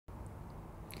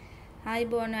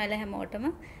ආයිබෝන් ඔයාලා හැමෝටම.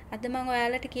 අද මම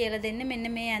ඔයාලට කියලා දෙන්නේ මෙන්න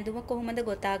මේ ඇඳුම කොහොමද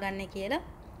ගොතාගන්නේ කියලා.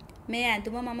 මේ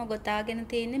ඇඳුම මම ගොතාගෙන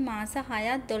තියෙන්නේ මාස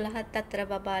 6ක් 12ක් අතර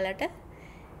බබාලට.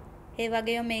 ඒ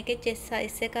වගේම මේකේ chest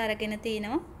size එක අරගෙන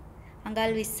තිනවා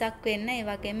අඟල් 20ක් වෙන්න. ඒ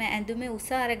වගේම ඇඳුමේ උස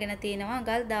අරගෙන තිනවා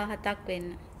අඟල් 17ක් වෙන්න.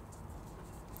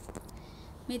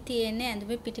 මේ තියෙන්නේ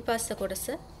ඇඳුමේ පිටිපස්ස කොටස.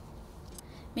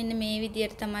 මෙන්න මේ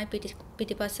විදියට තමයි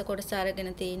පිටිපස්ස කොටස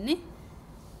අරගෙන තියෙන්නේ.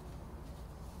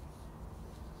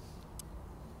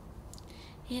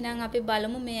 එහෙනම් අපි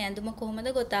බලමු මේ ඇඳුම කොහොමද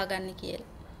ගොතාගන්නේ කියලා.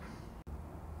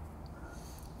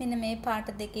 මෙන්න මේ පාට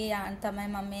දෙකේ යාන් තමයි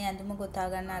මම මේ ඇඳුම ගොතා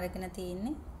ගන්න අරගෙන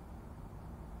තියෙන්නේ.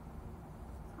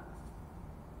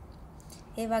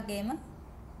 ඒ වගේම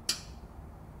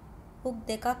හුක්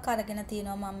දෙකක් අරගෙන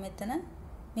තිනවා මම මෙතන.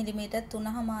 මිලිමීටර්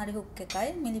 3.5 හුක් එකයි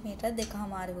මිලිමීටර්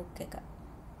 2.5 හුක් එකයි.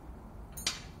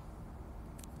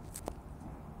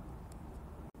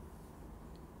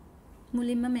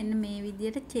 මුලින්ම මෙන්න මේ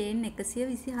විදියට චේන්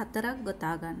 124ක්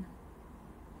ගොතා ගන්න.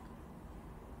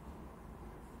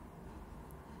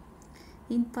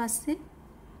 ඉන් පස්සේ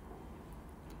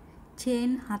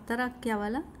චේන් 4ක්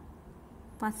යවලා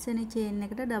පස්වෙනි චේන්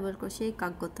එකට ඩබල් ක්‍රොෂේ එකක්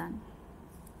ගොතන්න.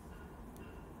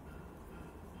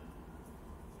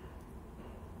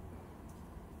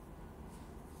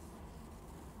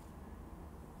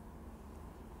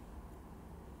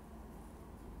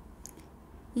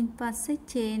 ඉන් පස්සේ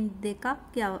චේන් දෙකක්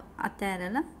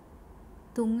අතෑරලා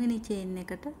තුන්වෙනි චේන්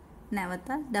එකට නැවත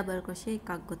ඩබල් ක්‍රොෂේ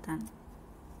එකක් ගොතන්න.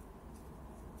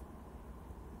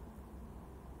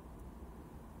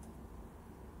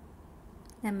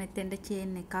 දැන් මෙතෙන්ට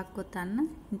චේන් එකක් ගොතන්න.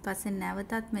 ඉන් පස්සේ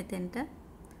නැවතත් මෙතෙන්ට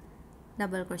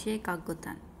ඩබල් ක්‍රොෂේ එකක්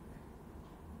ගොතන්න.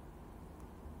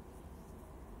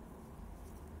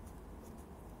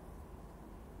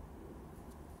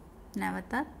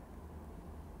 නැවතත්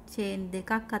චේන්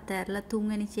දෙකක් අතෑරලා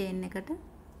තුන්වෙනි චේන් එකට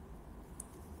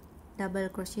ඩබල්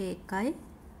ක්‍රොෂේ එකයි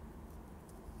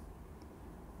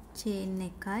චේන්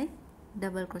එකයි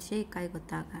ඩබල් ක්‍රොෂේ එකයි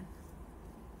ගොතා ගන්න.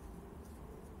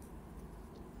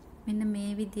 මෙන්න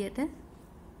මේ විදියට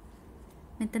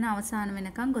මෙතන අවසාන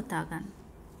වෙනකන් ගොතා ගන්න.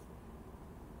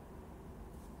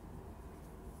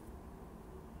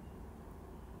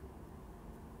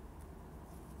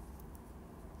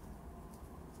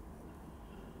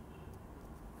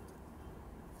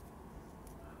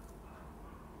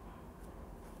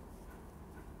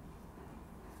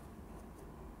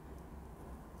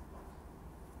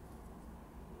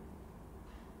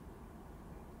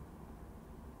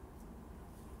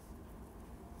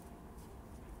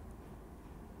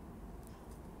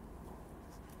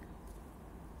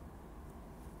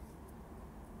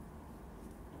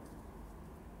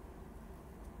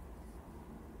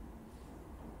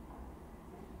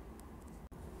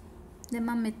 දැන්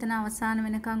මම මෙතන අවසාන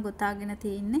වෙනකන් ගොතාගෙන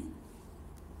තියෙන්නේ.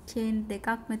 චේන්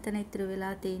දෙකක් මෙතන ඉතුරු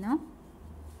වෙලා තිනවා.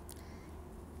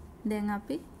 දැන්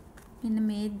අපි මෙන්න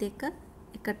මේ දෙක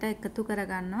එකට එකතු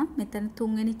කරගන්නවා. මෙතන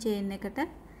තුන්වෙනි චේන් එකට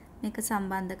මේක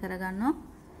සම්බන්ධ කරගන්නවා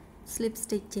ස්ලිප්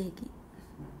ස්ටිච් එකකින්.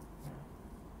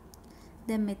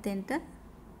 දැන් මෙතෙන්ට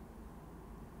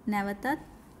නැවතත්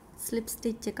ස්ලිප්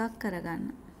ස්ටිච් එකක් කරගන්න.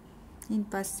 ඊට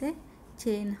පස්සේ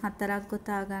චේන් 4ක්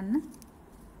ගොතා ගන්න.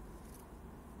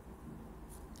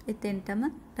 එතෙන්ටම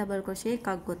ඩබල් ක්‍රොෂේ එකක්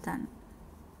ගොතන්න.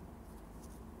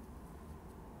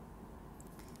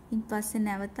 ඊට පස්සේ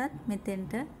නැවතත්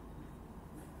මෙතෙන්ට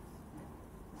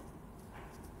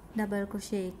ඩබල්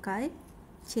ක්‍රොෂේ එකයි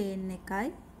චේන් එකයි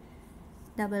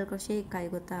ඩබල් ක්‍රොෂේ එකයි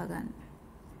ගොතා ගන්න.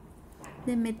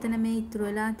 දැන් මෙතන මේ ඉතුරු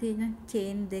වෙලා තියෙන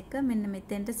චේන් දෙක මෙන්න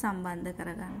මෙතෙන්ට සම්බන්ධ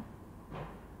කරගන්න.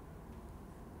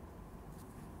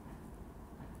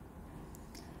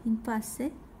 ඊට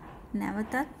පස්සේ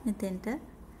නැවතත් මෙතෙන්ට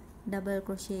ඩබල්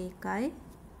ක්‍රොෂේ එකයි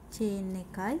චේන්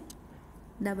එකයි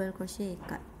ඩබල් ක්‍රොෂේ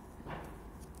එකයි.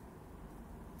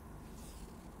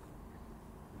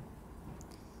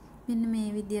 මෙන්න මේ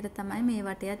විදියට තමයි මේ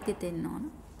වටයත් ගෙතෙන්න ඕන.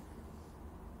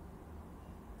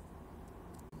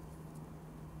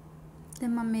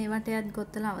 දැන් මම මේ වටයත්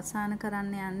ගොතලා අවසන්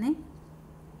කරන්න යන්නේ.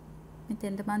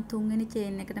 මෙතෙන්ට මම තුන්වෙනි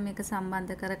චේන් එකට මේක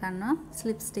සම්බන්ධ කරගන්නවා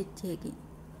ස්ලිප් ස්ටිච් එකකින්.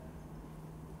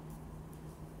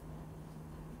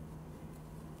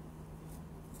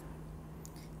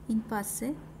 ඉන්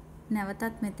පස්සේ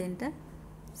නැවතත් මෙතෙන්ට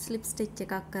ස්ලිප් ස්ටිච්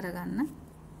එකක් කරගන්න.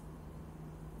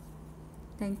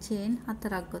 දැන් චේන්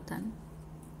 4ක් ගොතන්න.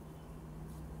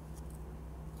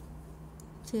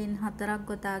 චේන් 4ක්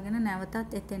ගොතාගෙන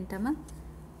නැවතත් එතෙන්ටම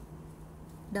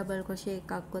ඩබල් ක්‍රොෂේ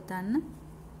එකක් ගොතන්න.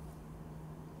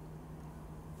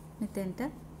 මෙතෙන්ට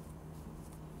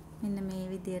මෙන්න මේ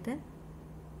විදියට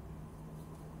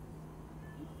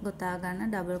ගොතා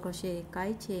ගන්න ඩබල් ක්‍රොෂේ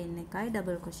එකයි චේන් එකයි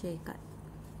ඩබල් ක්‍රොෂේ එකයි.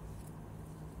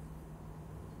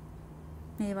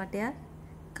 මේ වටය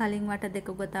කලින් වට දෙක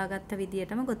ගොතාගත්ත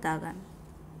විදියටම ගොතා ගන්න.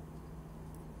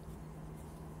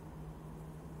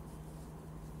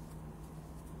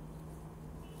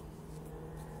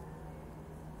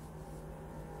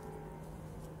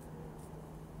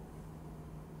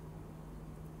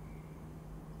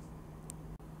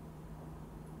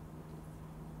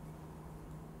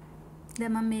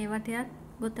 දැන් මම මේ වටයත්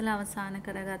ගොතලා අවසන්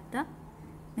කරගත්තා.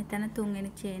 මෙතන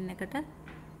තුන්වෙනි චේන් එකට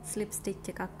ස්ලිප් ස්ටිච්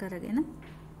එකක් කරගෙන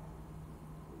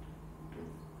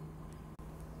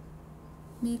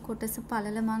මේ කොටස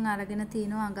පළල මම අරගෙන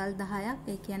තිනවා අඟල් 10ක්.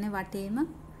 ඒ කියන්නේ වටේම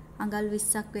අඟල්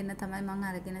 20ක් වෙන්න තමයි මම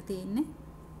අරගෙන තියෙන්නේ.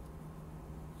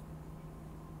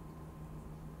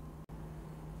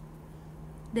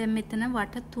 දැන් මෙතන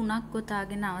වට 3ක්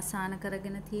ගොතාගෙන අවසන්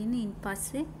කරගෙන තියෙන්නේ.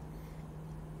 ඉන්පස්සේ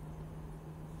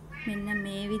මෙන්න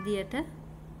මේ විදියට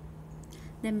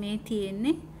දැන් මේ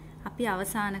තියෙන්නේ අපි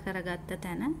අවසන් කරගත්ත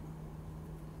තැන.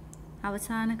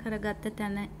 අවසන් කරගත්ත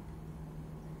තැන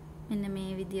මෙන්න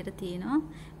මේ විදියට තියෙනවා.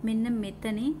 මෙන්න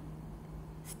මෙතනින්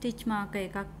ස්ටිච් මාකර්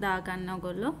එකක් දාගන්න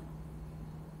ඕගොල්ලෝ.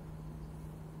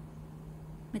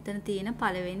 මෙතන තියෙන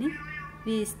පළවෙනි V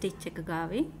ස්ටිච් එක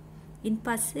ගාවේ.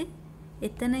 ඉන්පස්සේ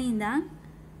එතන ඉඳන්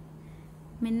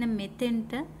මෙන්න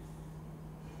මෙතෙන්ට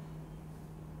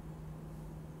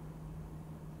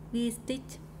V ස්ටිච්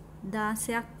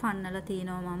 16ක් පන්නලා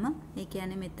තිනවා මම. ඒ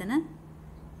කියන්නේ මෙතන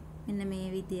මෙන්න මේ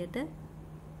විදියට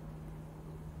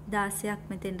 16ක්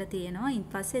මෙතෙන්ට තියෙනවා.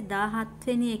 ඊපස්සේ 17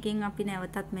 වෙනි එකෙන් අපි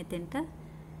නැවතත් මෙතෙන්ට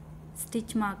ස්ටිච්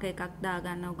මාකර් එකක්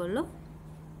දාගන්න ඕගොල්ලෝ.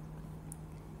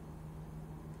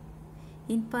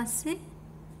 ඊපස්සේ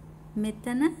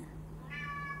මෙතන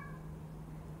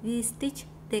V ස්ටිච්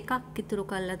දෙකක් ඉතුරු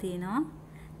කරලා තියෙනවා.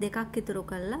 දෙකක් ඉතුරු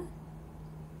කරලා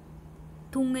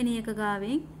තුන්වෙනි එක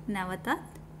ගාවෙන් නැවතත්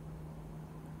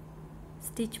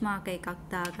ස්ටිච් මාකර් එකක්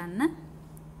දාගන්න.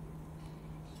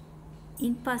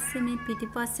 ඉන්පස්සේ මේ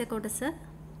පිටිපස්සේ කොටස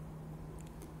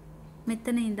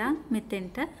මෙතන ඉඳන්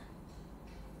මෙතෙන්ට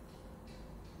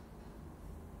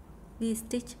V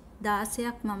ස්ටිච්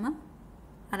 16ක් මම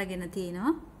අරගෙන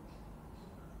තිනවා.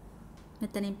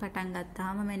 මෙතනින් පටන්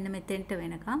ගත්තාම මෙන්න මෙතෙන්ට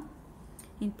වෙනකම්.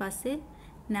 ඉන්පස්සේ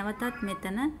නැවතත්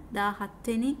මෙතන 17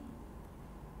 වෙනි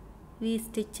V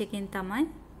ස්ටිච් එකෙන් තමයි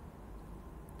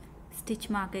ස්ටිච්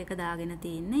මාකර් එක දාගෙන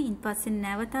තියෙන්නේ. ඉන්පස්සේ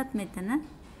නැවතත් මෙතන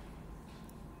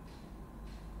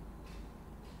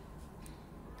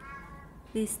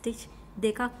V ස්ටිච්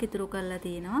දෙකක් ඉතුරු කරලා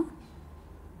තියෙනවා.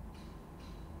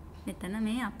 මෙතන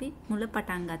මේ අපි මුල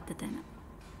පටන් ගත්ත තැන.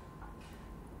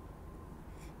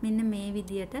 මෙන්න මේ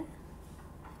විදියට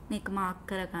මේක මාක්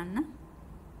කරගන්න.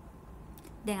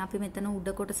 දැන් අපි මෙතන උඩ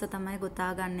කොටස තමයි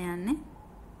ගොතා ගන්න යන්නේ.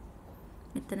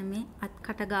 මෙතන මේ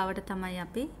අත්කට ගාවට තමයි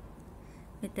අපි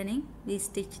මෙතනින් V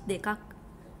ස්ටිච් දෙකක්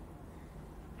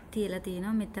තියලා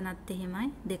තිනවා. මෙතනත් එහෙමයි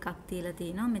දෙකක් තියලා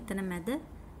තිනවා. මෙතන මැද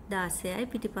 16යි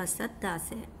පිටිපස්සත්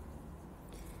 16යි.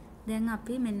 දැන්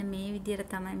අපි මෙන්න මේ විදියට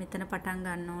තමයි මෙතන පටන්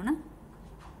ගන්න ඕන.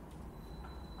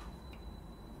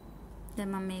 දැන්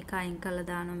මම මේක අයින් කරලා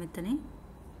දානවා මෙතනින්.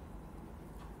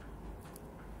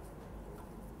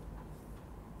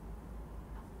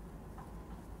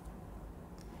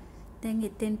 දැන්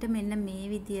එතෙන්ට මෙන්න මේ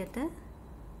විදියට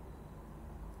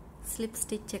ස්ලිප්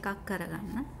ස්ටිච් එකක්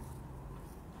කරගන්න.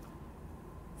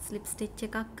 ස්ලිප් ස්ටිච්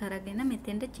එකක් කරගෙන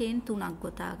මෙතෙන්ට චේන් 3ක්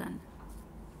ගොතා ගන්න.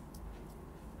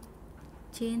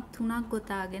 චේන් 3ක්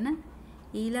ගොතාගෙන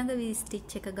ඊළඟ V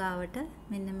ස්ටිච් එක ගාවට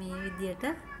මෙන්න මේ විදියට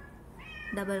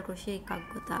ඩබල් ක්‍රොෂේ එකක්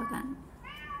ගොතා ගන්න.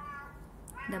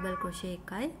 ඩබල් ක්‍රොෂේ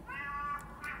එකයි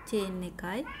චේන්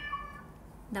එකයි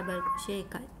ඩබල් ක්‍රොෂේ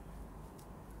එකයි.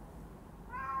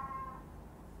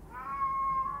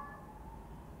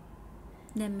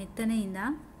 දැන් මෙතන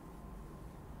ඉඳන්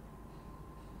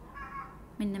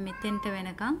මෙන්න මෙතෙන්ට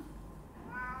වෙනකන්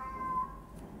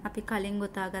අපි කලින්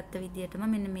ගොතාගත්ත විදියටම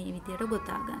මෙන්න මේ විදියට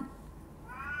ගොතා ගන්න.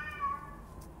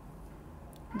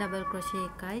 ඩබල් ක්‍රොෂේ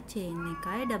එකයි චේන්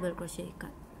එකයි ඩබල් ක්‍රොෂේ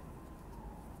එකයි.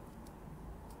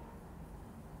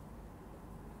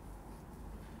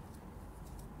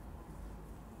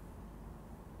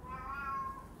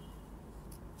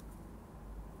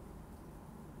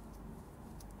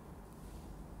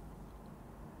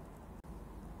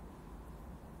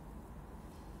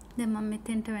 දැන් මම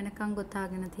මෙතෙන්ට වෙනකන්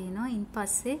ගොතාගෙන තිනවා.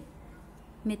 ඉන්පස්සේ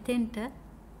මෙතෙන්ට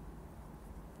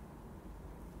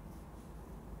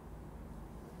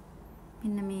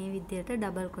මෙන්න මේ විදියට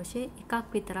ඩබල් ක්‍රොෂේ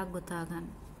එකක් විතරක් ගොතා ගන්න.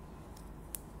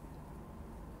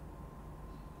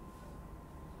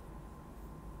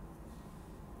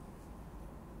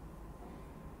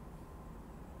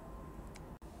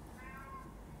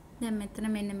 දැන් මෙතන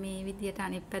මෙන්න මේ විදියට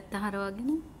අනිත් පැත්ත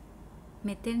හරවගෙන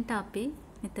මෙතෙන්ට අපි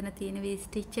මෙතන තියෙන V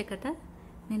ස්ටිච් එකට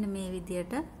මෙන්න මේ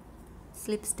විදියට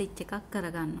ස්ලිප් ස්ටිච් එකක්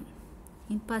කරගන්න.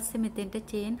 ඊට පස්සේ මෙතෙන්ට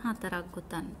චේන් 4ක්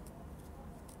ගොතන්න.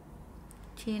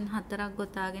 චේන් 4ක්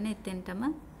ගොතාගෙන එතෙන්ටම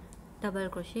ඩබල්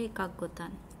ක්‍රොෂේ එකක්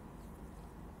ගොතන්න.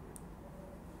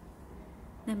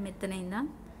 දැන් මෙතන ඉඳන්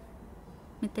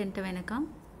මෙතෙන්ට වෙනකම්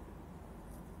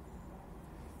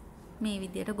මේ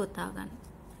විදියට ගොතා ගන්න.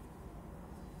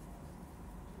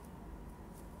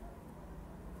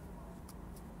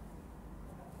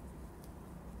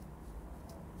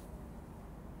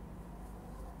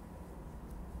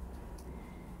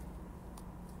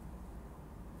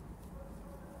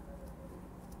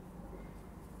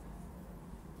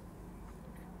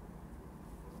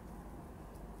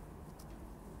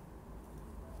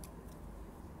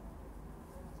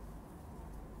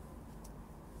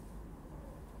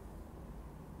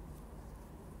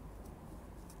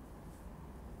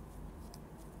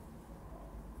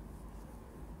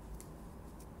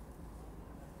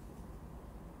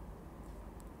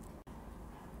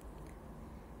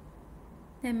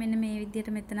 දැන් මෙන්න මේ විදියට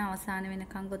මෙතන අවසාන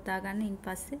වෙනකන් ගොතා ගන්න. ඊට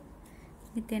පස්සේ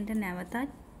මෙතෙන්ට නැවතත්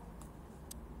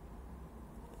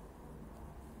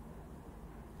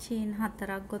චේන්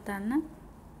 4ක් ගොතන්න.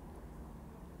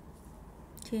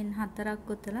 චේන් 4ක්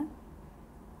ගොතලා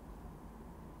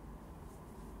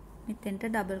මෙතෙන්ට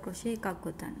ඩබල් ක්‍රොෂේ එකක්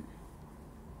ගොතන්න.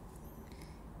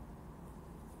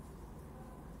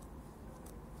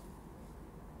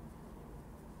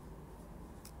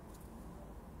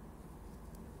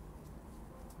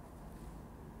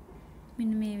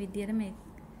 මෙන්න මේ විදියට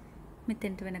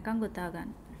මෙතෙන්ට වෙනකන් ගොතා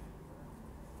ගන්න.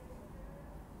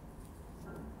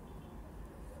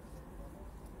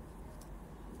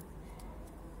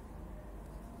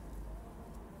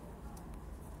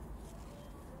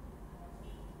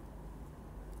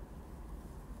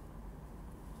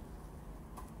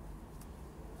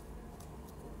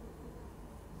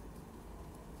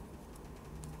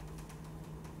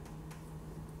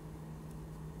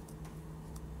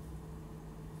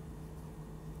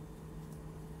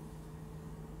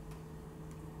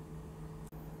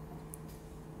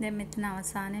 දැන් මෙතන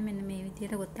අවසානයේ මෙන්න මේ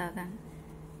විදියට ගොතා ගන්න.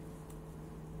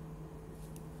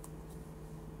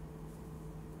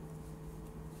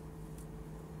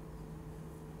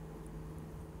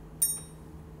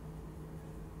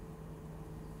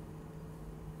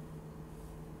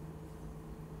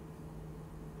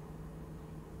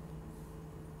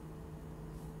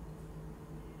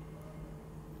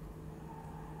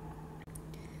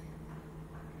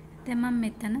 දැන් මම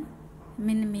මෙතන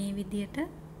මෙන්න මේ විදියට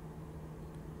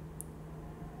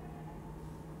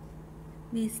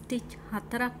මේ ස්ටිච්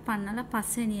 4ක් පන්නලා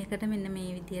පස්වෙනි එකට මෙන්න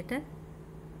මේ විදියට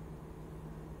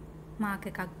මාක්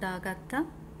එකක් දාගත්තා.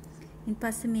 ඊට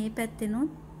පස්සේ මේ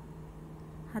පැත්තෙනුත්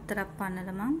 4ක්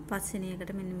පන්නලා මම පස්වෙනි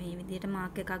එකට මෙන්න මේ විදියට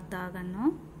මාක් එකක්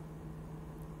දාගන්නවා.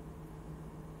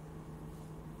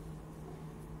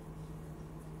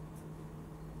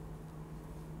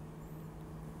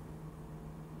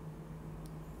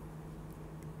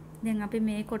 දැන් අපි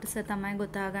මේ කොටස තමයි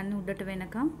ගොතාගන්නේ උඩට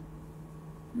වෙනකම්.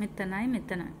 මෙතනයි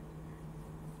මෙතනයි.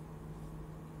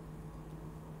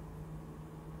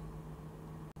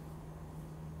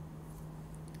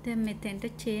 දැන් මෙතෙන්ට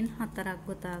චේන් 4ක්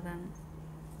ගොතා ගන්න.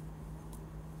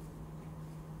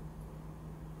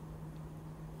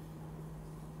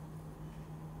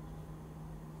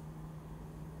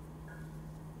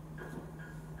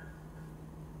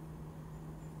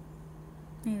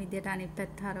 මේ විදියට අනිත්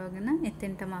පැත්ත හරවගෙන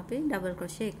එතෙන්ටම අපි ඩබල්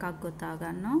ක්‍රොෂේ එකක් ගොතා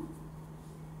ගන්නවා.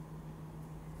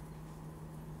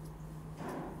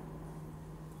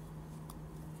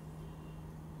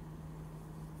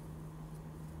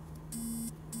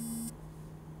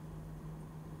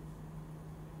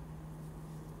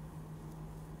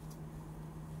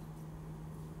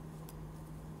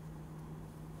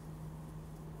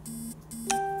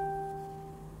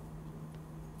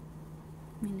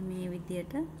 මෙන්න මේ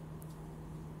විදියට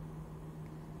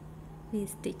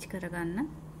ස්ටිච් කරගන්න.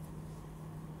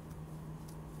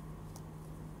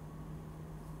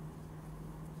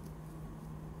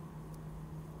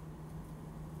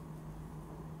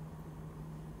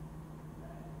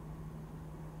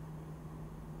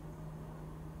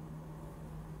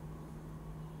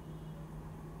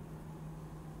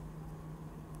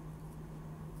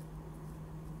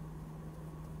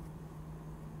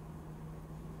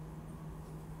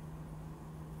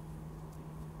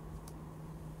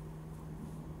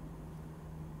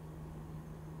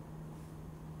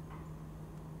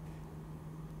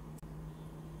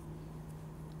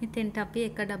 මෙතෙන්ට අපි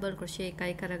එක ඩබල් ක්‍රොෂේ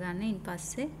එකයි කරගන්න. ඊට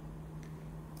පස්සේ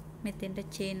මෙතෙන්ට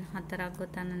චේන් 4ක්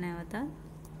ගොතන්න නැවතත්.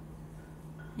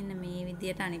 මෙන්න මේ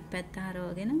විදියට අනිත් පැත්ත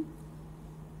හරවගෙන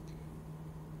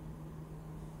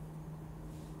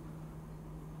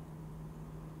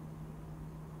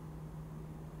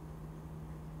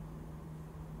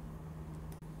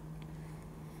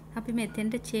අපි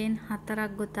මෙතෙන්ට චේන් 4ක්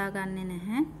ගොතා ගන්නෙ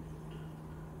නැහැ.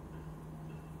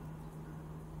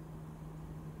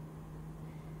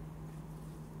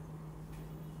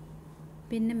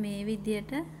 මෙන්න මේ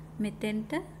විදියට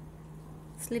මෙතෙන්ට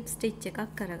ස්ලිප් ස්ටිච් එකක්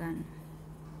කරගන්න.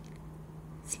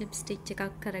 ස්ලිප් ස්ටිච්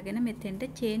එකක් කරගෙන මෙතෙන්ට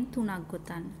චේන් 3ක්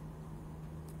ගොතන්න.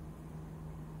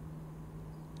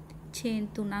 චේන්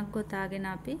 3ක් ගොතාගෙන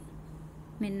අපි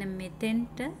මෙන්න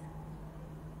මෙතෙන්ට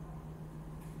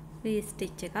වී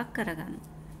ස්ටිච් එකක් කරගන්න.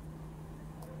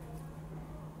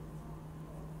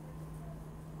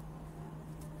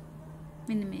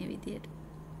 මෙන්න මේ විදියට.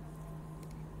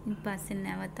 ඊට පස්සේ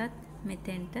නැවතත්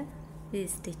මෙතෙන්ට වී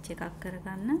ස්ටිච් එකක්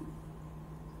කරගන්න.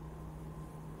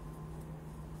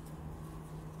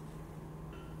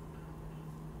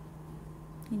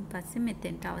 ඊට පස්සේ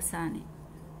මෙතෙන්ට අවසානයේ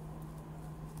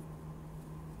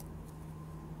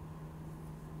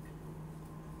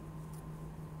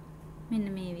මෙන්න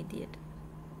මේ විදියට.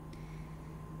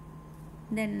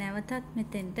 දැන් නැවතත්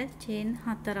මෙතෙන්ට චේන්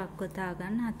 4ක් ගොතා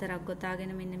ගන්න. 4ක්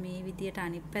ගොතාගෙන මෙන්න මේ විදියට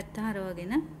අනිත් පැත්ත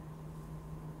හරවගෙන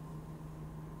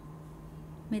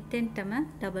මෙතෙන්ටම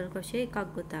ඩබල් ක්‍රොෂේ එකක්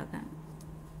ගොතා ගන්න.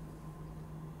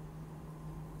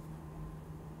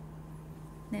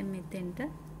 දැන් මෙතෙන්ට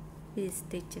වී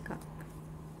ස්ටිච් එකක්.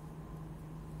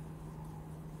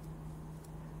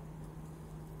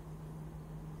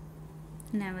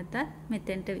 නැවත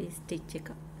මෙතෙන්ට වී ස්ටිච් එකක්.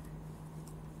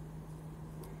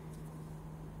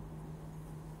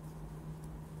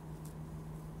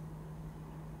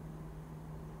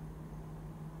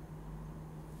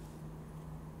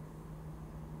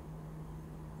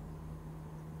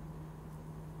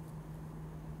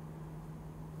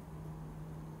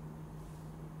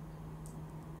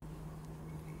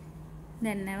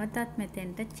 දැන් නැවතත්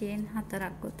මෙතෙන්ට චේන්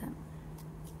 4ක් ගොතන්න.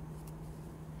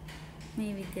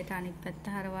 මේ විදියට අනිත් පැත්ත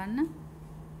හරවන්න.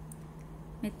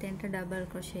 මෙතෙන්ට ඩබල්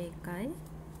ක්‍රොෂේ එකයි.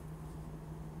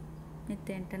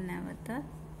 මෙතෙන්ට නැවත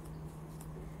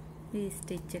වී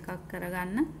ස්ටිච් එකක්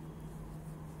කරගන්න.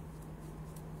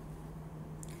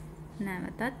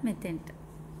 නැවතත් මෙතෙන්ට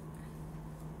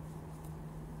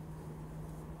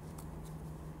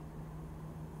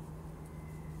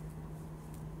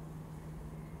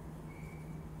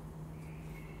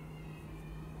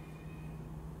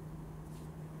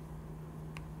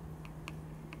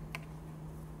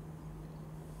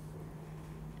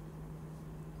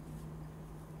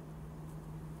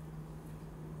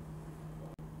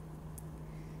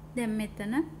දැන්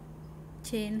මෙතන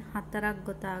චේන් 4ක්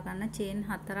ගොතා ගන්න. චේන්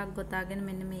 4ක් ගොතාගෙන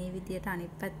මෙන්න මේ විදියට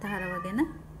අනිත් පැත්ත හරවගෙන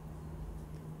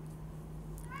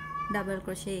ඩබල්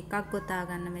ක්‍රොෂේ එකක් ගොතා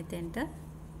ගන්න මෙතෙන්ට.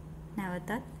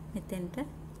 නැවතත් මෙතෙන්ට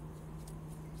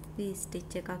වී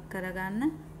ස්ටිච් එකක් කරගන්න.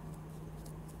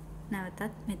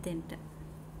 නැවතත් මෙතෙන්ට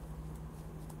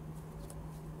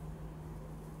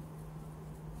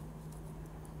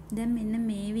දැන් මෙන්න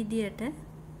මේ විදියට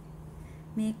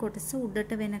මේ කොටස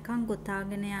උඩට වෙනකන්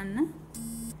ගොතාගෙන යන්න.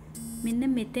 මෙන්න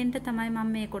මෙතෙන්ට තමයි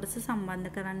මම මේ කොටස සම්බන්ධ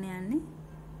කරන්න යන්නේ.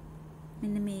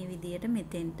 මෙන්න මේ විදියට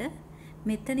මෙතෙන්ට.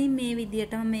 මෙතනින් මේ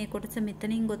විදියටම මේ කොටස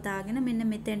මෙතනින් ගොතාගෙන මෙන්න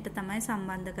මෙතෙන්ට තමයි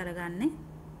සම්බන්ධ කරගන්නේ.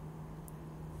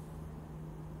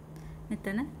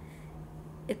 මෙතන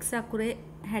X අකුරේ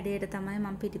හැඩයට තමයි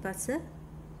මම පිටිපස්ස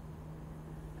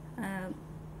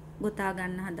ගොතා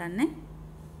ගන්න හදන්නේ.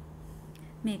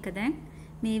 මේක දැන්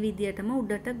මේ විදියටම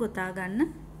උඩට ගොතා ගන්න.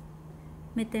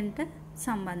 මෙතෙන්ට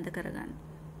සම්බන්ධ කරගන්න.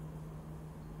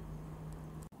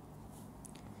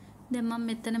 දැන් මම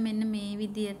මෙතන මෙන්න මේ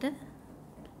විදියට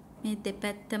මේ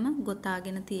දෙපැත්තම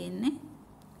ගොතාගෙන තියෙන්නේ.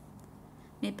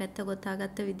 මේ පැත්ත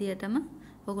ගොතාගත්ත විදියටම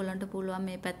ඔයගොල්ලන්ට පුළුවන්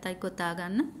මේ පැත්තයි ගොතා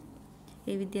ගන්න.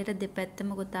 ඒ විදියට දෙපැත්තම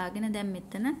ගොතාගෙන දැන්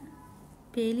මෙතන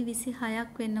පේලි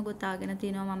 26ක් වෙන්න ගොතාගෙන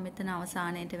තිනවා මම මෙතන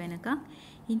අවසානයේට වෙනකම්.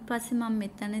 ඊට පස්සේ මම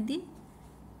මෙතනදී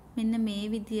මෙන්න මේ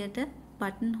විදියට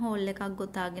බටන් හෝල් එකක්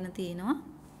ගොතාගෙන තිනවා.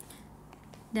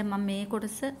 දැන් මම මේ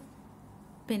කොටස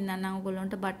පෙන්නන්නම්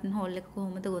ඔයගොල්ලන්ට බටන් හෝල් එක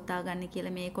කොහොමද ගොතාගන්නේ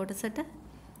කියලා මේ කොටසට.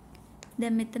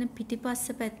 දැන් මෙතන පිටිපස්ස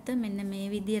පැත්ත මෙන්න මේ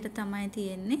විදියට තමයි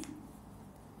තියෙන්නේ.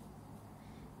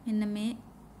 මෙන්න මේ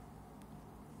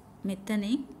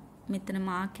මෙතන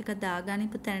මාක් එක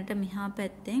දාගනිපු තැනට මෙහා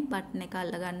පැත්තෙන් බටන් එක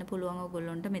අල්ල ගන්න පුළුවන්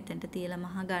ඔයගොල්ලන්ට. මෙතෙන්ට තියලා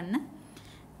මහ ගන්න.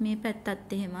 මේ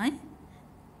පැත්තත් එහෙමයි.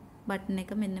 බටන්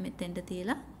එක මෙන්න මෙතෙන්ට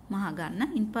තියලා මහ ගන්න.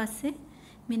 ඊට පස්සේ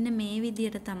මෙන්න මේ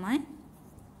විදියට තමයි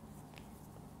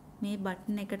මේ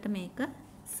බටන් එකට මේක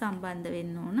සම්බන්ධ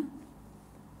වෙන්න ඕන.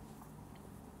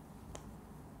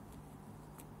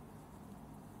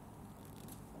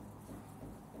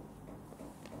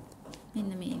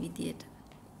 මෙන්න මේ විදියට.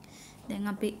 දැන්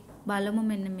අපි බලමු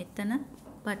මෙන්න මෙතන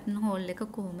බටන් හෝල් එක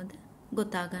කොහොමද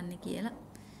ගොතා ගන්න කියලා.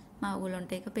 මම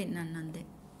ඔයගොල්ලන්ට ඒක පෙන්නන්නම් දැන්.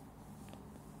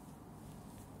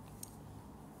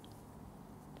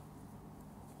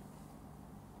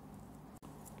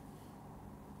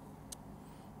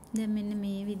 දැන් මෙන්න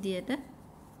මේ විදියට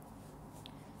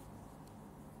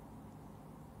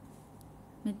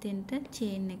මෙතෙන්ට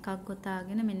චේන් එකක්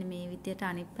ගොතාගෙන මෙන්න මේ විදියට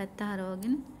අනිත් පැත්ත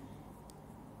හරවගෙන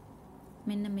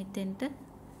මෙන්න මෙතෙන්ට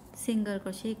සිංගල්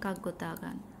ක්‍රොෂේ එකක් ගොතා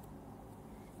ගන්න.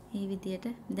 මේ විදියට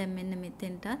දැන් මෙන්න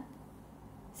මෙතෙන්ට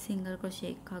සිංගල්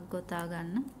ක්‍රොෂේ එකක් ගොතා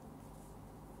ගන්න.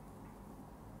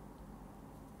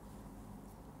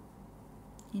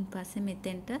 ඊට පස්සේ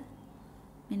මෙතෙන්ට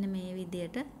මෙන්න මේ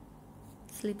විදියට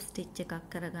ස්ලිප් ස්ටිච් එකක්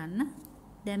කරගන්න.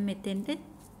 දැන් මෙතෙන්ට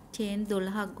චේන්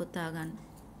 12ක් ගොතා ගන්න.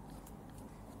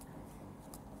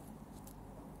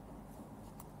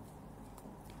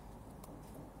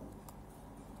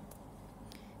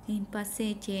 ඊට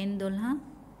පස්සේ චේන් 12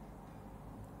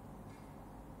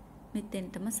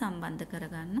 මෙතෙන්ටම සම්බන්ධ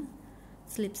කරගන්න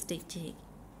ස්ලිප් ස්ටිච් එකේ.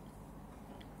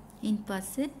 ඊට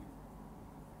පස්සේ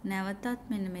නැවතත්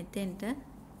මෙන්න මෙතෙන්ට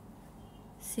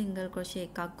සිංගල් ක්‍රොෂේ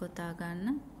එකක් ගොතා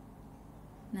ගන්න.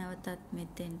 නැවතත්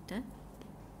මෙතෙන්ට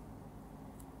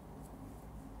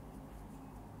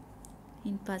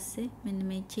ඊට පස්සේ මෙන්න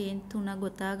මේ චේන් 3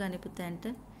 ගොතා ගනිපු තැනට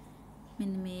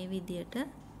මෙන්න මේ විදියට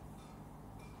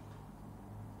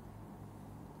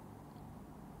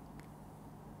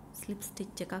ස්ලිප්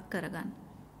ස්ටිච් එකක් කරගන්න.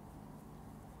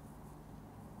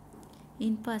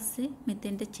 ඊට පස්සේ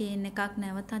මෙතෙන්ට චේන් එකක්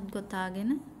නැවතත්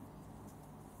ගොතාගෙන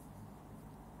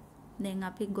දැන්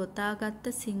අපි ගොතාගත්ත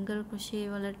සිංගල් ක්‍රොෂේ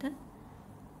වලට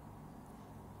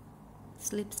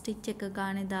ස්ලිප් ස්ටිච් එක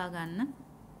ගානේ දාගන්න.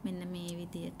 මෙන්න මේ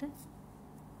විදියට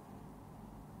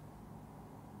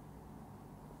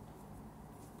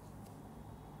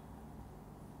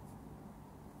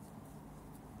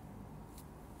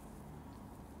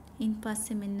ඊට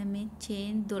පස්සේ මෙන්න මේ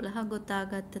චේන් 12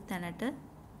 ගොතාගත්ත තැනට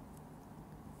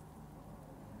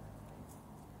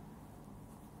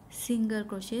සිංගල්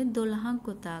ක්‍රොෂේ 12ක්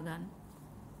ගොතා ගන්න.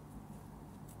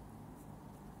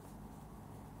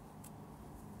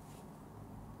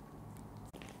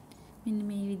 මෙන්න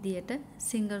මේ විදියට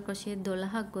සිංගල් ක්‍රොෂේ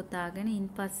 12ක් ගොතාගෙන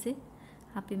ඊට පස්සේ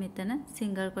අපි මෙතන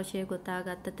සිංගල් ක්‍රොෂේ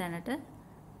ගොතාගත්ත තැනට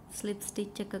ස්ලිප්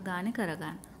ස්ටිච් එක ගානේ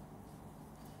කරගන්න.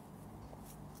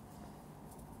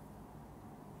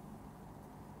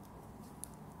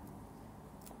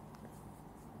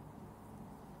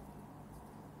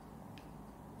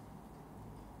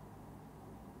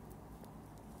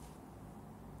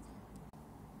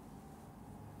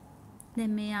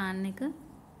 දැන් මේ යාන් එක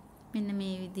මෙන්න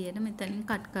මේ විදියට මෙතනින්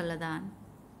කට් කරලා දාන්න.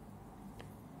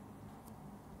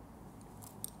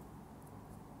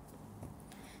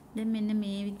 දැන් මෙන්න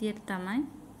මේ විදියට තමයි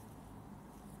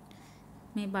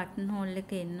මේ බටන් හෝල්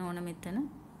එක එන්න ඕන මෙතන.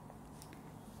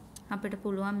 අපිට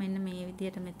පුළුවන් මෙන්න මේ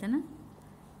විදියට මෙතන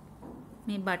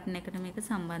මේ බටන් එකට මේක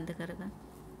සම්බන්ධ කරගන්න.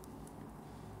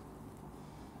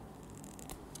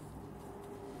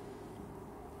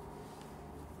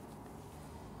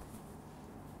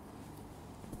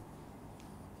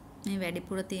 මේ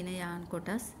වැඩිපුර තියෙන යාන්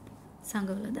කොටස්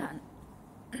සංගවලා දාන්න.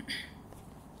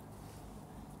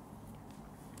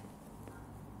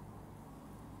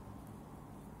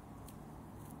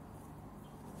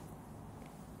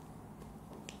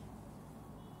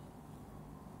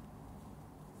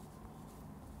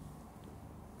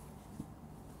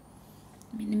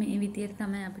 මෙන්න මේ විදියට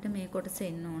තමයි අපිට මේ කොටස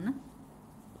එන්න ඕන.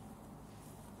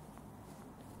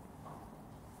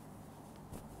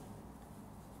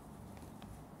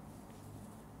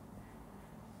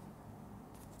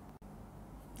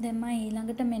 දැන් මම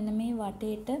ඊළඟට මෙන්න මේ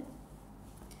වටේට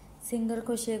සිංගල්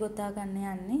ක්‍රොෂේ ගොතා ගන්න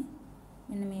යන්නේ.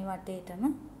 මෙන්න මේ වටේටම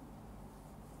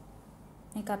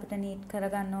මේක අපිට නීට්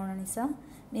කරගන්න ඕන නිසා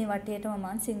මේ වටේටම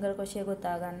මම සිංගල් ක්‍රොෂේ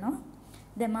ගොතා ගන්නවා.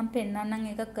 දැන් මම පෙන්නන්නම්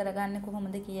ඒක කරගන්නේ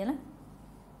කොහොමද කියලා.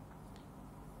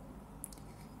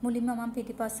 මුලින්ම මම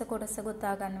පිටිපස්ස කොටස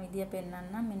ගොතා ගන්න විදිය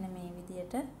පෙන්නන්නම්. මෙන්න මේ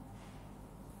විදියට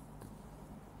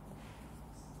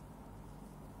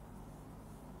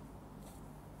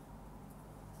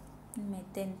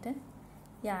මෙතෙන්ට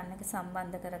යාන් එක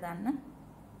සම්බන්ධ කරගන්න.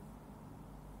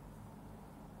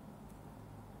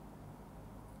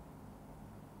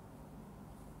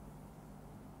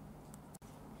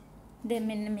 දැන්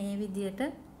මෙන්න මේ විදියට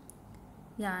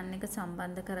යාන් එක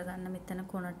සම්බන්ධ කරගන්න මෙතන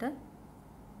කොනට.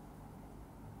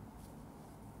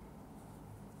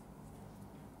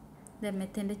 දැන්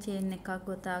මෙතෙන්ට චේන් එකක්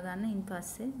ගොතා ගන්න. ඊට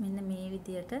පස්සේ මෙන්න මේ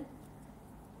විදියට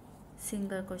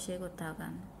සිංගල් ක්‍රොෂේ ගොතා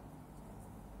ගන්න.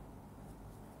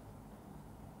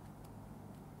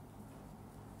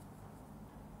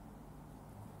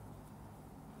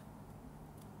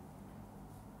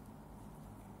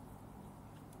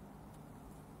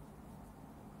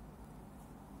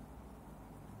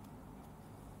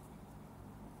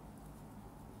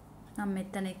 මම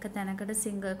මෙතන එක තැනකට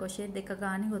සිංගල් ක්‍රොෂේ දෙක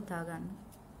ගානේ ගොතා ගන්නවා.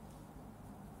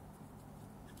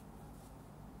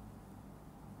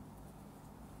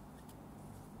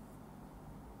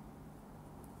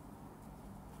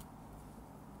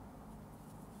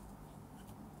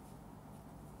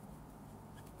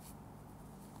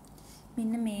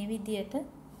 මෙන්න මේ විදියට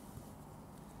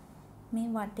මේ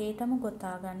වටේටම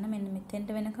ගොතා ගන්න. මෙන්න මෙතෙන්ට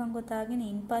වෙනකන් ගොතාගෙන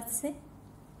ඉන්පස්සේ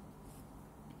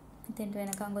මෙතෙන්ට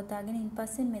වෙනකන් ගොතාගෙන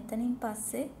ඉන්පස්සේ මෙතනින්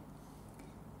පස්සේ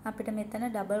අපිට මෙතන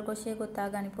ඩබල් ක්‍රොෂේ ගොතා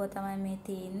ගනිපුව තමයි මේ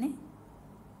තියෙන්නේ.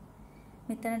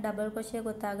 මෙතන ඩබල් ක්‍රොෂේ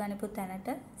ගොතා ගනිපු තැනට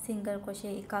සිංගල්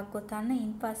ක්‍රොෂේ එකක් ගොතන්න.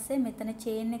 ඉන්පස්සේ මෙතන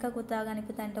චේන් එක ගොතා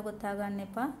ගනිපු තැනට ගොතා ගන්න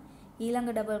එපා. ඊළඟ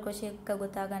ඩබල් ක්‍රොෂේ එක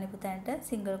ගොතා ගනිපු තැනට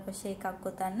සිංගල් ක්‍රොෂේ එකක්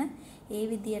ගොතන්න. ඒ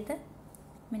විදියට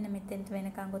මෙන්න මෙතෙන්ට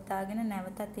වෙනකන් ගොතාගෙන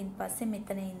නැවතත් ඉන්පස්සේ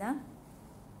මෙතන ඉඳන්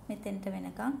මෙතෙන්ට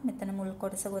වෙනකන් මෙතන මුල්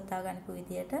කොටස ගොතා ගන්නපු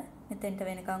විදියට මෙතෙන්ට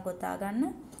වෙනකන් ගොතා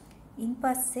ගන්න.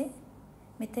 ඉන්පස්සේ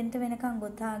මෙතෙන්ට වෙනකන්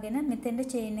ගොතාගෙන මෙතෙන්ට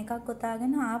චේන් එකක්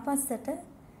ගොතාගෙන ආපස්සට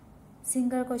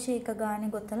සිංගල් ක්‍රොෂේ එක ගානේ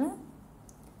ගොතලා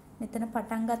මෙතන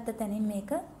පටන් ගත්ත තැනින්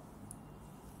මේක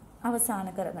අවසන්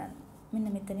කරගන්න.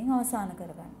 මෙන්න මෙතනින් අවසන්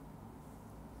කරගන්න.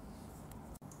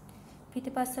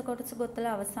 පිටිපස්ස කොටස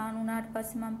ගොතලා අවසන් වුණාට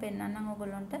පස්සේ මම පෙන්නන්නම්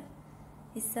ඔයගොල්ලන්ට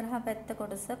ඉස්සරහා පැත්ත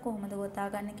කොටස කොහොමද ගොතා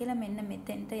ගන්න කියලා. මෙන්න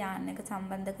මෙතෙන්ට යාන් එක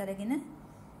සම්බන්ධ කරගෙන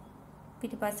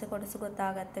පිටිපස්ස කොටස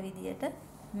ගොතාගත්ත විදියට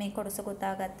මේ කොටස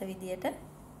ගොතාගත්ත විදියට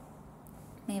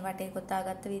මේ වටේ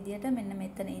ගොතාගත්ත විදියට මෙන්න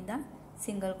මෙතන ඉඳන්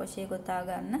සිංගල් ක්‍රොෂේ ගොතා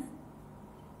ගන්න.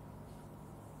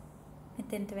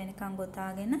 මෙතෙන්ට වෙනකන්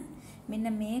ගොතාගෙන මෙන්න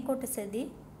මේ කොටසදී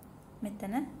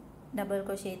මෙතන ඩබල්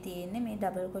ක්‍රොෂේ තියෙන්නේ. මේ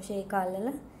ඩබල් ක්‍රොෂේ එක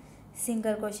අල්ලලා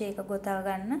සිංගල් ක්‍රොෂේ එක ගොතා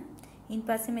ගන්න.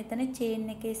 ඊපස්සේ මෙතන චේන්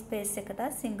එකේ ස්පේස් එකට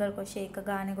සිංගල් ක්‍රොෂේ එක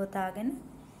ගානේ ගොතාගෙන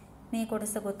මේ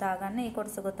කොටස ගොතා ගන්න. ඒ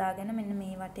කොටස ගොතාගෙන මෙන්න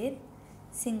මේ වටේ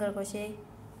සිංගල් ක්‍රොෂේ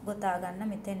ගොතා ගන්න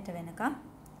මෙතෙන්ට වෙනකන්.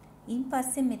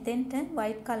 ඊපස්සේ මෙතෙන්ට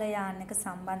වයිට් කලර් යාන් එක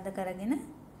සම්බන්ධ කරගෙන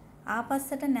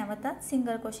ආපස්සට නැවතත්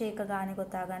සිංගල් ක්‍රොෂේ එක ගානේ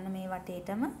ගොතා ගන්න. මේ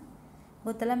වටේටම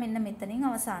ගොතලා මෙන්න මෙතනින්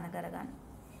අවසන් කරගන්න.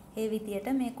 ඒ විදියට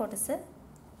මේ කොටස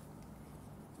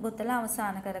ගොතලා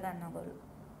අවසන් කරගන්න ඕගොල්ලෝ.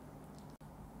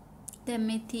 දැන්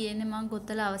මේ තියෙන්නේ මම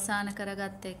ගොතලා අවසන්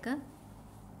කරගත්ත එක.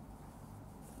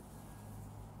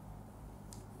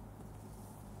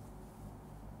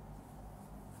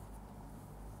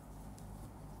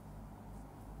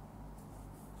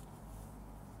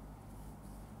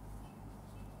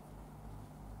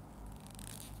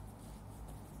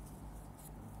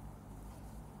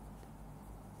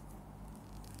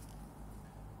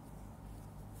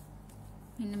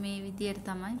 මෙන්න මේ විදියට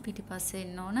තමයි පිටිපස්සේ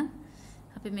එන්න ඕන.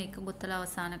 අපි මේක ගොතලා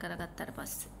අවසන් කරගත්තාට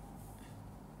පස්සේ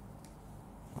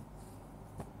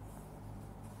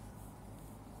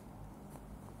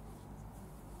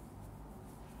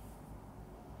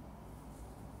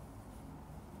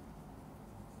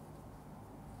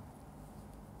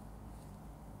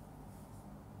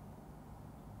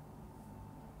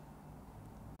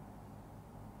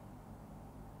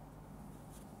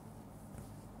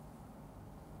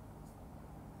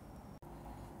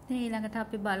ඊළඟට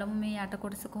අපි බලමු මේ යට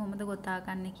කොටස කොහොමද ගොතා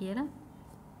ගන්න කියලා.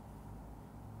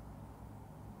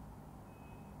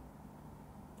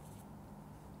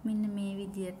 මෙන්න මේ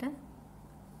විදියට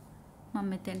මම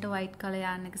මෙතෙන්ට වයිට් කලර්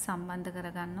යාන් එක සම්බන්ධ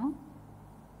කරගන්නවා.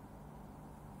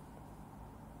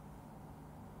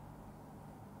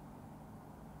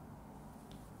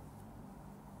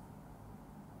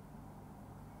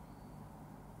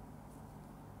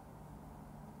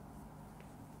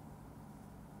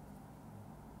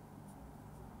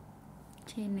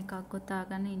 චේන් එකක් ගොතා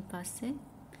ගන්න. ඊපස්සේ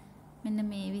මෙන්න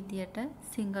මේ විදියට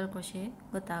සිංගල් ක්‍රොෂේ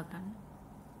ගොතා ගන්න.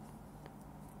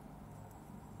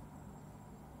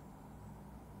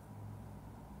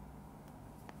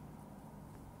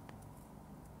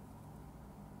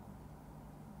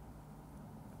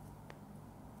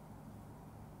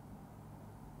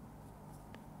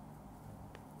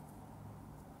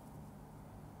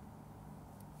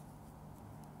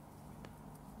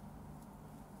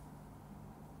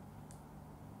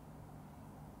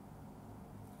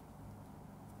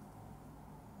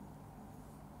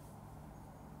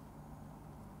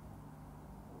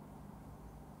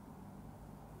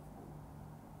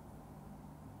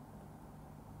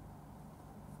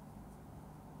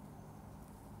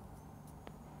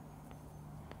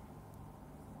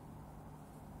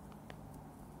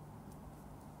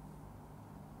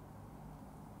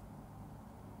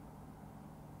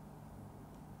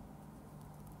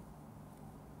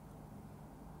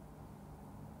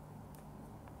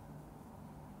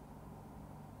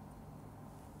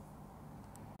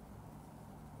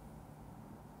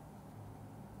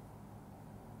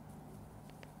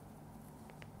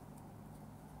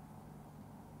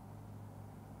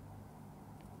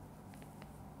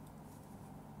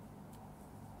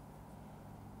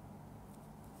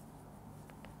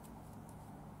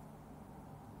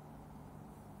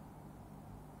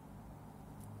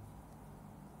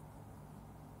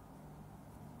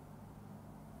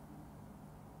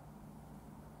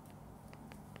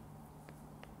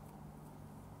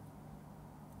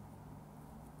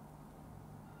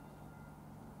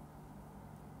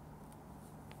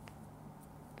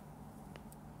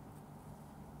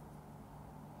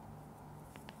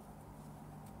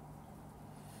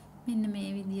 මෙන්න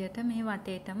මේ විදියට මේ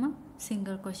වටේටම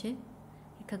සිංගල් ක්‍රොෂේ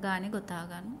එක ගානේ ගොතා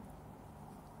ගන්න.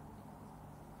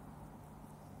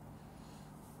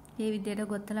 මේ විදියට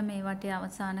ගොතලා මේ වටේ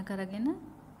අවසන් කරගෙන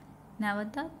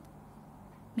නැවතත්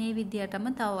මේ විදියටම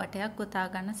තව වටයක් ගොතා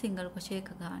ගන්න සිංගල් ක්‍රොෂේ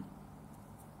එක ගානේ.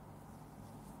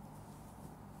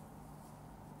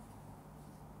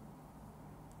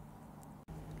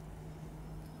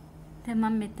 දැන්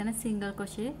මම මෙතන සිංගල්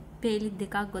ක්‍රොෂේ පේලි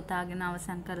දෙකක් ගොතාගෙන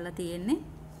අවසන් කරලා තියෙන්නේ.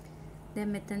 දැන්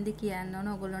මෙතනදී කියන්න ඕන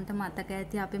ඔයගොල්ලන්ට මතක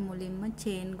ඇති අපි මුලින්ම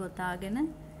චේන් ගොතාගෙන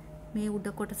මේ උඩ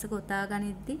කොටස ගොතා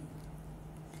ගනිද්දි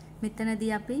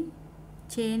මෙතනදී අපි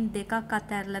චේන් දෙකක්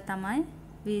අතහැරලා තමයි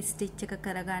V ස්ටිච් එක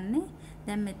කරගන්නේ.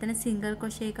 දැන් මෙතන සිංගල්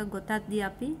ක්‍රොෂේ එක ගොතද්දී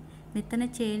අපි මෙතන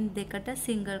චේන් දෙකට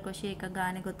සිංගල් ක්‍රොෂේ එක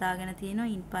ගානේ ගොතාගෙන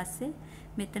තියෙනවා. ඊපස්සේ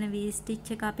මෙතන V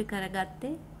ස්ටිච් එක අපි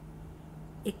කරගත්තේ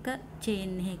එක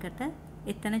චේන් එකකට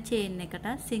එතන චේන් එකට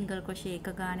සිංගල් ක්‍රොෂේ එක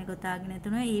ගානේ ගොතාගෙන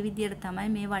තුනවා. ඒ විදිහට තමයි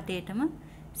මේ වටේටම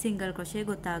සිංගල් ක්‍රොෂේ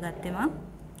ගොතාගත්තේ මම.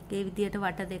 ඒ විදිහට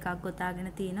වට දෙකක්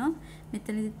ගොතාගෙන තිනවා.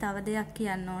 මෙතනදී තව දෙයක්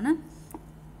කියන්න ඕන.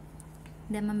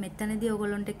 දැන් මම මෙතනදී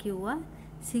ඔයගොල්ලන්ට කිව්වා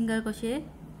සිංගල් ක්‍රොෂේ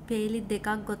පේලි දෙකක්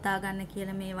ගොතා ගන්න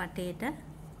කියලා මේ වටේට.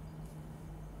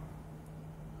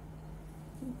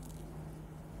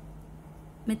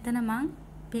 මෙතන මම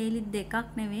පේලි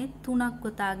දෙකක් නෙවෙයි තුනක්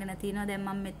ගොතාගෙන තිනවා. දැන්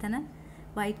මම මෙතන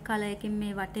white color එකකින්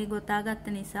මේ වටේ ගොතාගත්ත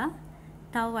නිසා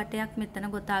තව වටයක් මෙතන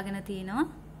ගොතාගෙන තිනවා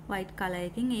white color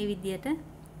එකකින්. ඒ විදිහට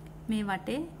මේ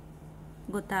වටේ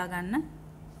ගොතා ගන්න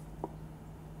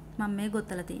මම මේ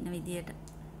ගොතලා තියෙන විදිහට.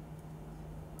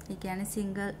 ඒ කියන්නේ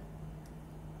සිංගල්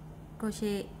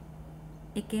ක්‍රොෂේ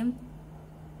එකෙන්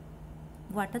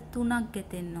වට තුනක්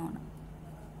ගෙතෙන්න ඕන.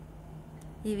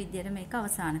 මේ විදිහට මේක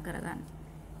අවසන් කරගන්න.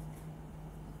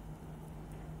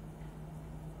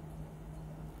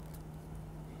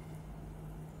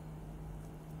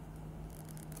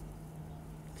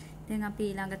 දැන් අපි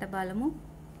ඊළඟට බලමු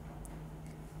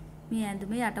මේ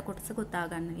ඇඳුමේ යට කොටස ගොතා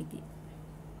ගන්න විදිය.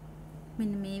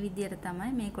 මෙන්න මේ විදියට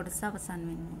තමයි මේ කොටස අවසන්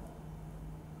වෙන්නේ.